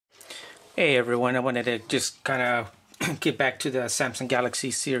Hey everyone, I wanted to just kind of get back to the Samsung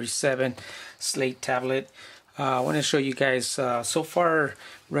Galaxy Series 7 Slate Tablet. I want to show you guys so far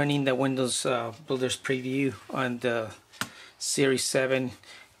running the Windows Builders Preview on the Series 7.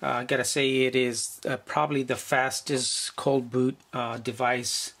 I gotta say it is probably the fastest cold boot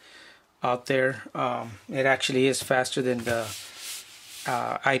device out there. It actually is faster than the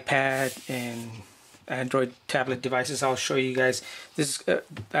iPad and Android tablet devices. I'll show you guys this.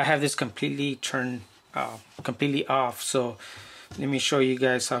 I have this completely turned completely off, so let me show you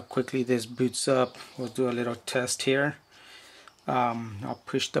guys how quickly this boots up. We'll do a little test here. I'll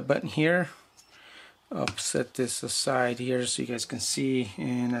push the button here. I'll set this aside here so you guys can see,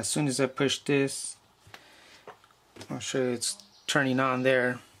 and as soon as I push this, I'll show you it's turning on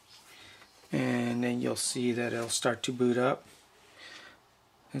there, and then you'll see that it'll start to boot up.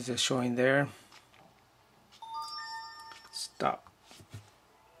 Is it showing there? Stop.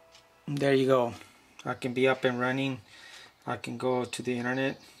 There you go. I can be up and running. I can go to the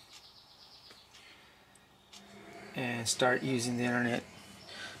internet and start using the internet.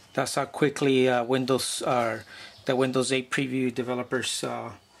 That's how quickly the Windows 8 preview developers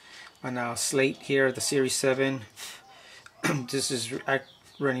on Slate here, the Series 7. This is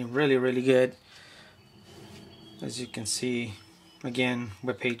running really good. As you can see, again,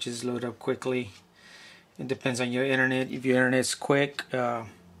 web pages load up quickly. It depends on your internet. If your internet's quick,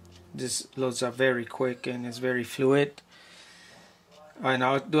 this loads up very quick and is very fluid. And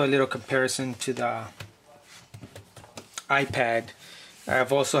I'll do a little comparison to the iPad.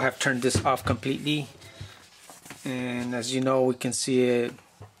 I've also have turned this off completely, and as you know, we can see it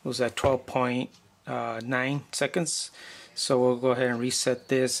was at 12.9 seconds. So we'll go ahead and reset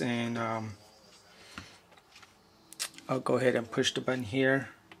this, and I'll go ahead and push the button here.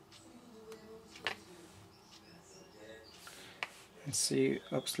 Let's see.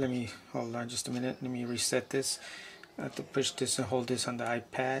 Oops, let me hold on just a minute. Let me reset this. I have to push this and hold this on the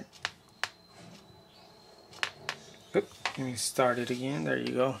iPad. Oop, let me start it again. There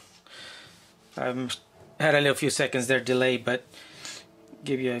you go. I've had a little few seconds there delay, but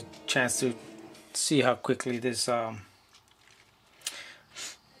give you a chance to see how quickly this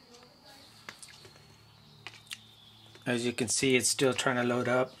as you can see, it's still trying to load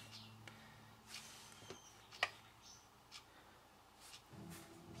up.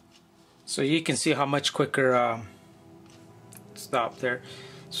 So you can see how much quicker stop there.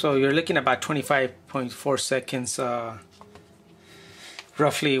 So you're looking at about 25.4 seconds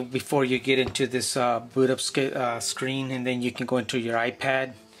roughly before you get into this boot up screen, and then you can go into your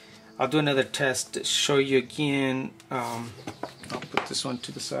iPad. I'll do another test to show you again. I'll put this one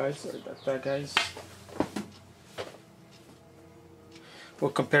to the side. Sorry about that, guys.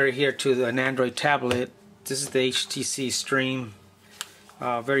 We'll compare it here to an Android tablet. This is the HTC Stream.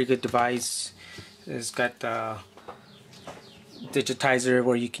 Very good device. It's got digitizer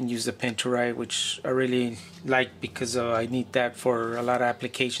where you can use the pen to write, which I really like because I need that for a lot of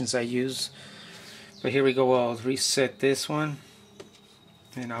applications I use. But here we go. I'll reset this one,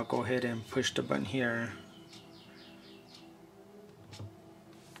 and I'll go ahead and push the button here,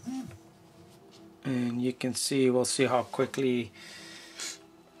 and you can see, we'll see how quickly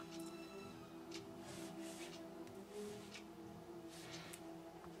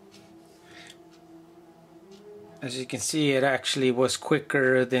as you can see, it actually was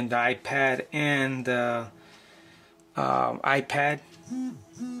quicker than the iPad and the iPad.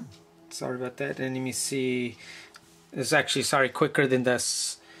 Sorry about that. And let me see. It's actually, quicker than the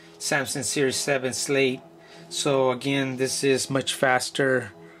Samsung Series 7 Slate. So again, this is much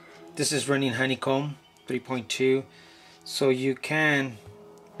faster. This is running Honeycomb 3.2. So you can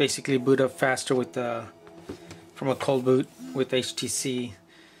basically boot up faster with from a cold boot with HTC.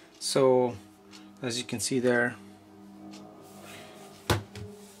 So as you can see there.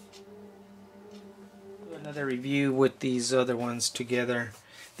 Another review with these other ones together.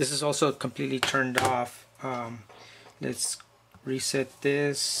 This is also completely turned off. Let's reset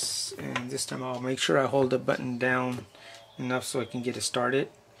this, and this time I'll make sure I hold the button down enough so I can get it started.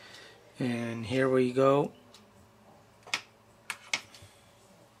 And here we go.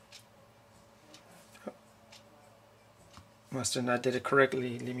 Must have not did it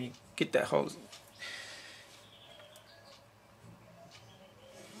correctly. Let me get that hold.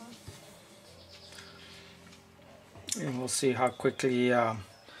 And we'll see how quickly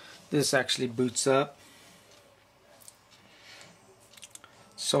this actually boots up.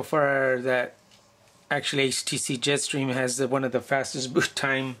 So far, that actually HTC Jetstream has one of the fastest boot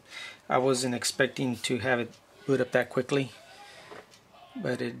time. I wasn't expecting to have it boot up that quickly,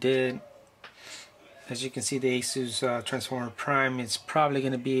 but it did. As you can see, the Asus Transformer Prime is probably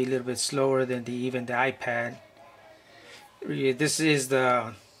going to be a little bit slower than even the iPad. This is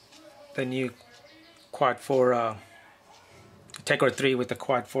the new Quad 4 Tegra 3 with the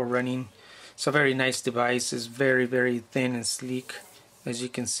Quad 4 running. It's a very nice device. It's very, very thin and sleek, as you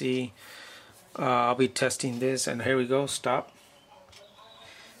can see. I'll be testing this, and here we go. Stop.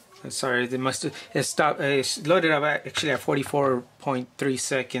 Sorry, it stopped. It's loaded up actually at 44.3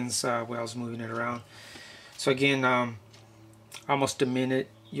 seconds while I was moving it around. So again, almost a minute.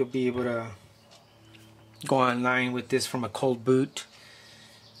 You'll be able to go online with this from a cold boot.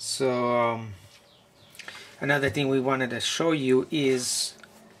 So another thing we wanted to show you is,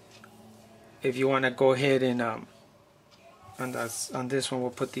 if you want to go ahead and on this one, we'll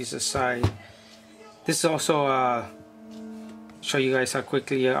put these aside. This also show you guys how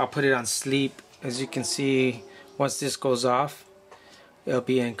quickly I'll put it on sleep. As you can see, once this goes off, it'll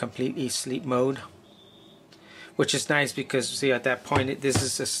be in completely sleep mode, which is nice because see, at that point this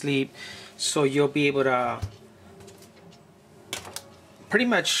is asleep, so you'll be able to pretty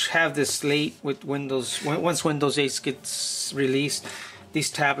much have this Slate with Windows. Once Windows 8 gets released, these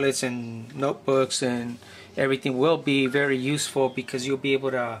tablets and notebooks and everything will be very useful, because you'll be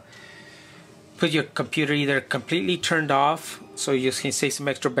able to put your computer either completely turned off, so you can save some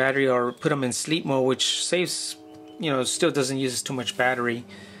extra battery, or put them in sleep mode, which saves, still doesn't use too much battery.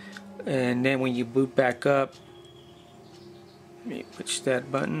 And then when you boot back up, let me push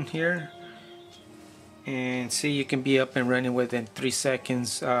that button here, and see, you can be up and running within 3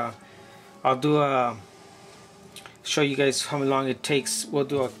 seconds. I'll do show you guys how long it takes. We'll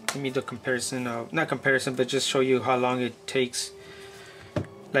do let me do a comparison, not comparison, but just show you how long it takes.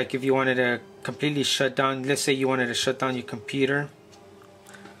 Like if you wanted to completely shut down, let's say you wanted to shut down your computer,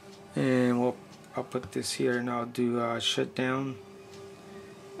 and I'll put this here, and I'll do shut down,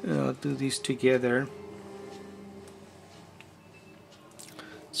 and I'll do these together.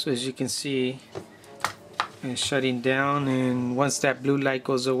 So as you can see, it's shutting down, and once that blue light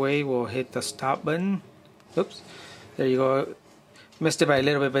goes away, we'll hit the stop button. Oops, there you go. Missed it by a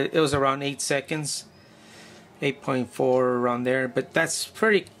little bit, but it was around 8 seconds, 8.4 around there. But that's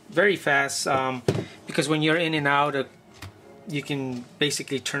very fast, because when you're in and out, you can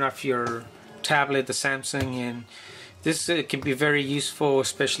basically turn off your tablet, the Samsung, and this can be very useful,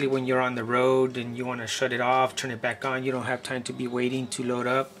 especially when you're on the road and you want to shut it off, turn it back on. You don't have time to be waiting to load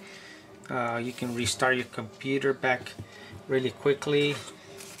up. You can restart your computer back really quickly,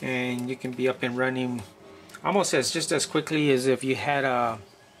 and you can be up and running almost just as quickly as if you had a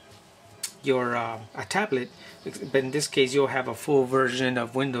tablet. But in this case, you'll have a full version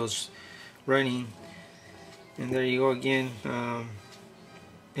of Windows running. And there you go again.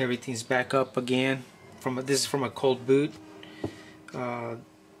 Everything's back up again. This is from a cold boot,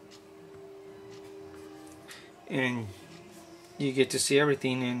 and you get to see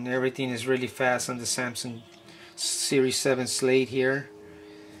everything, and everything is really fast on the Samsung Series 7 Slate here.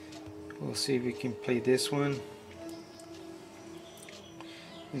 We'll see if we can play this one.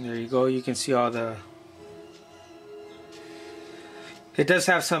 And there you go. You can see all the. It does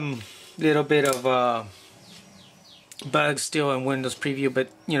have some little bit of bugs still in Windows Preview, but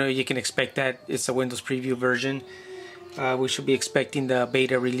you can expect that. It's a Windows Preview version. We should be expecting the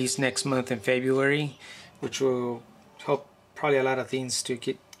beta release next month in February, which will help probably a lot of things to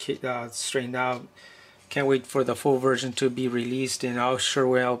get straightened out. Can't wait for the full version to be released, and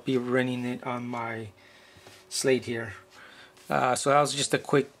I'll be running it on my Slate here. So that was just a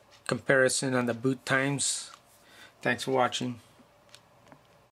quick comparison on the boot times. Thanks for watching.